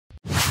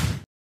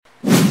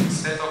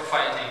instead of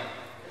fighting,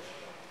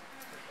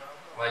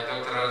 like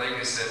Dr.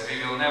 Rodriguez said,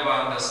 we will never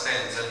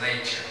understand the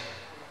nature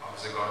of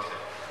the Godhead.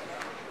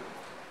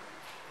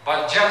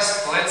 But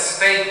just let's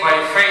take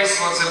by faith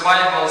what the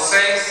Bible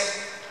says,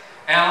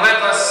 and let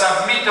us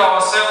submit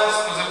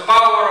ourselves to the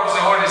power of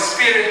the Holy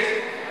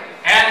Spirit,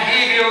 and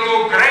He will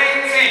do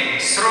great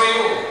things through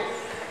you.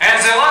 And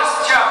the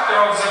last chapter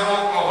of the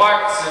book of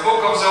Acts, the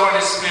book of the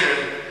Holy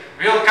Spirit,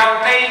 will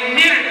contain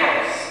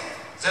miracles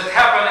that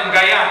happen in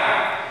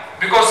Guyana,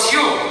 because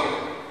you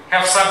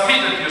have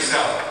submitted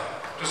yourself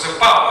to the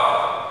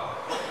power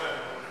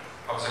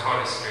of the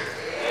Holy Spirit.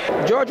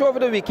 George, over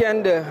the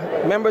weekend,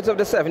 members of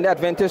the Seventh-day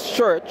Adventist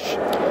Church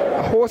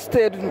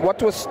hosted what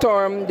was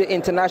termed the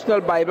International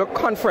Bible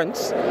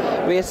Conference,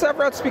 where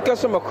several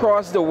speakers from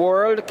across the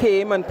world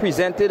came and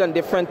presented on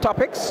different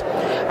topics.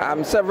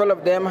 Several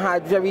of them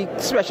had very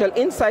special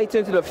insights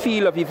into the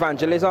field of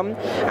evangelism,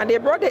 and they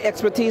brought their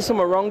expertise from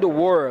around the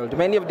world.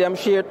 Many of them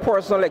shared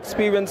personal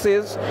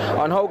experiences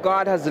on how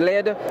God has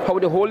led, how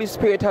the Holy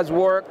Spirit has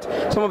worked.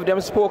 Some of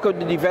them spoke of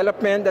the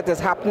development that is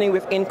happening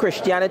within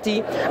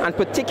Christianity, and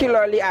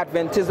particularly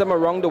Adventism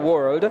around the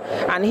world.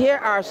 And here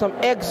are some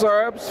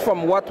excerpts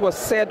from what was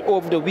said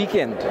over the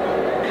weekend.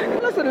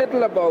 Tell us a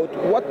little about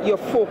what your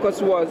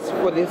focus was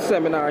for this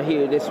seminar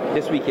here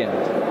this weekend.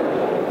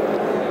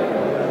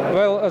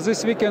 Well,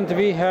 this weekend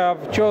we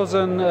have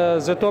chosen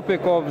the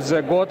topic of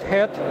the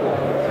Godhead,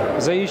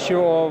 the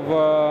issue of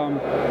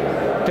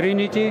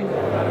Trinity,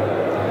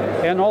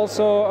 and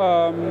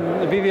also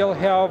we will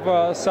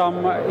have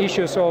some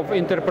issues of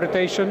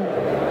interpretation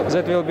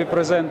that will be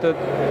presented.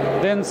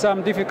 Then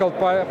some difficult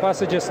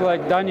passages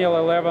like Daniel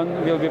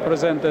 11 will be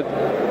presented.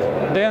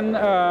 Then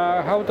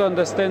how to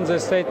understand the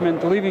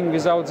statement, living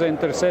without the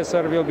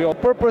intercessor will be. The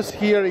purpose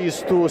here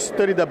is to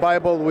study the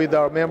Bible with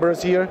our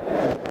members here.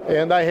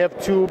 And I have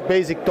two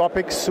basic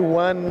topics.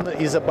 One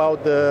is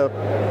about the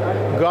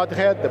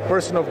Godhead, the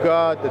person of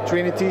God, the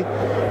Trinity,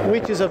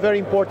 which is a very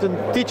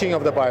important teaching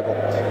of the Bible.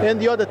 And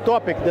the other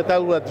topic that I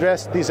will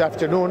address this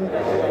afternoon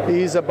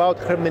is about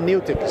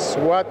hermeneutics.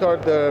 What are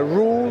the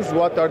rules,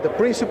 what are the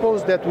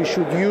principles that we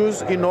should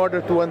use in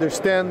order to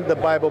understand the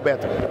Bible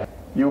better?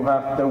 You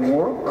have the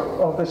work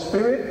of the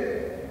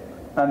Spirit,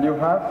 and you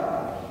have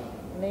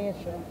the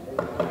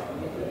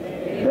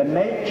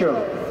nature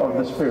of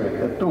the Spirit,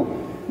 the two.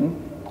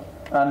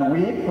 And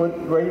we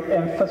put great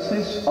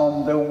emphasis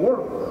on the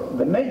work,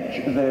 the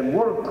nature, the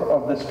work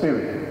of the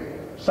Spirit,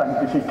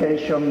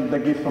 sanctification, the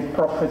gift of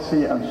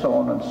prophecy, and so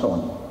on and so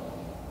on.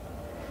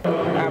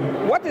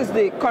 What is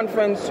the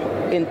conference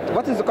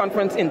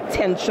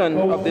intention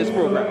of this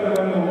program?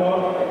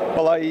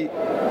 Well, I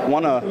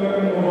want to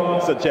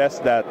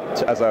suggest that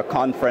as a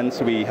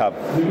conference we have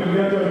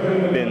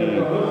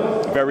been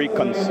very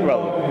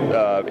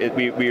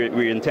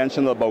we're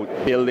intentional about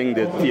building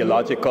the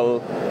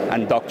theological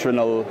and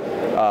doctrinal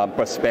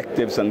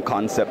perspectives and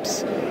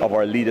concepts of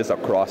our leaders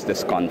across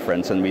this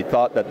conference, and we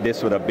thought that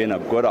this would have been a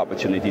good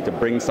opportunity to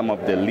bring some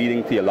of the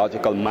leading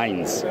theological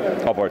minds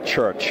of our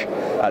church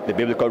at the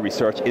Biblical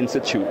Research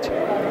Institute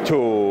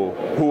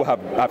who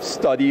have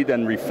studied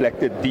and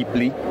reflected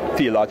deeply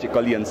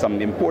theologically on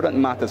some important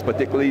matters,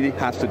 particularly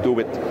has to do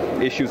with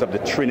issues of the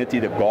Trinity,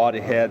 the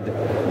Godhead,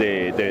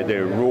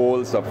 the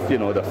roles of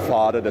the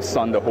Father, the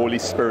Son, the Holy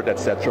Spirit,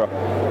 etc.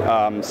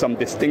 Some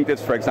distinctives,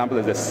 for example,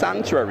 is the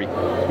sanctuary.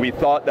 We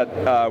thought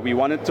that we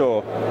wanted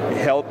to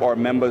help our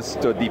members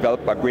to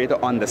develop a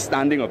greater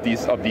understanding of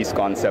these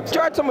concepts.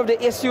 George, some of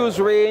the issues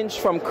range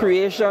from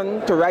creation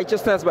to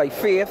righteousness by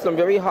faith. Some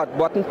very hot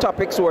button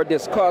topics were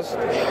discussed.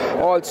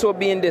 Also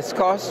being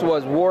discussed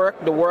was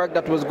the work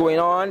that was going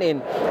on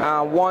in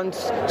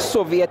once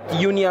Soviet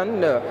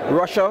Union,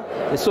 Russia,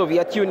 the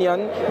Soviet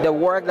Union, the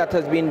work that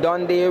has been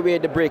done there where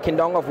the breaking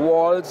down of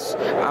walls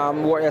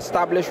were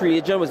established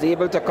religion was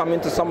able to come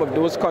into some of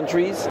those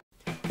countries.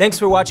 Thanks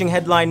for watching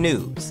Headline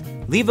News.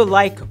 Leave a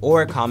like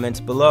or a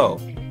comment below.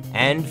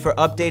 And for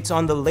updates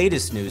on the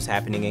latest news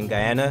happening in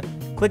Guyana,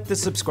 click the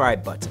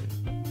subscribe button.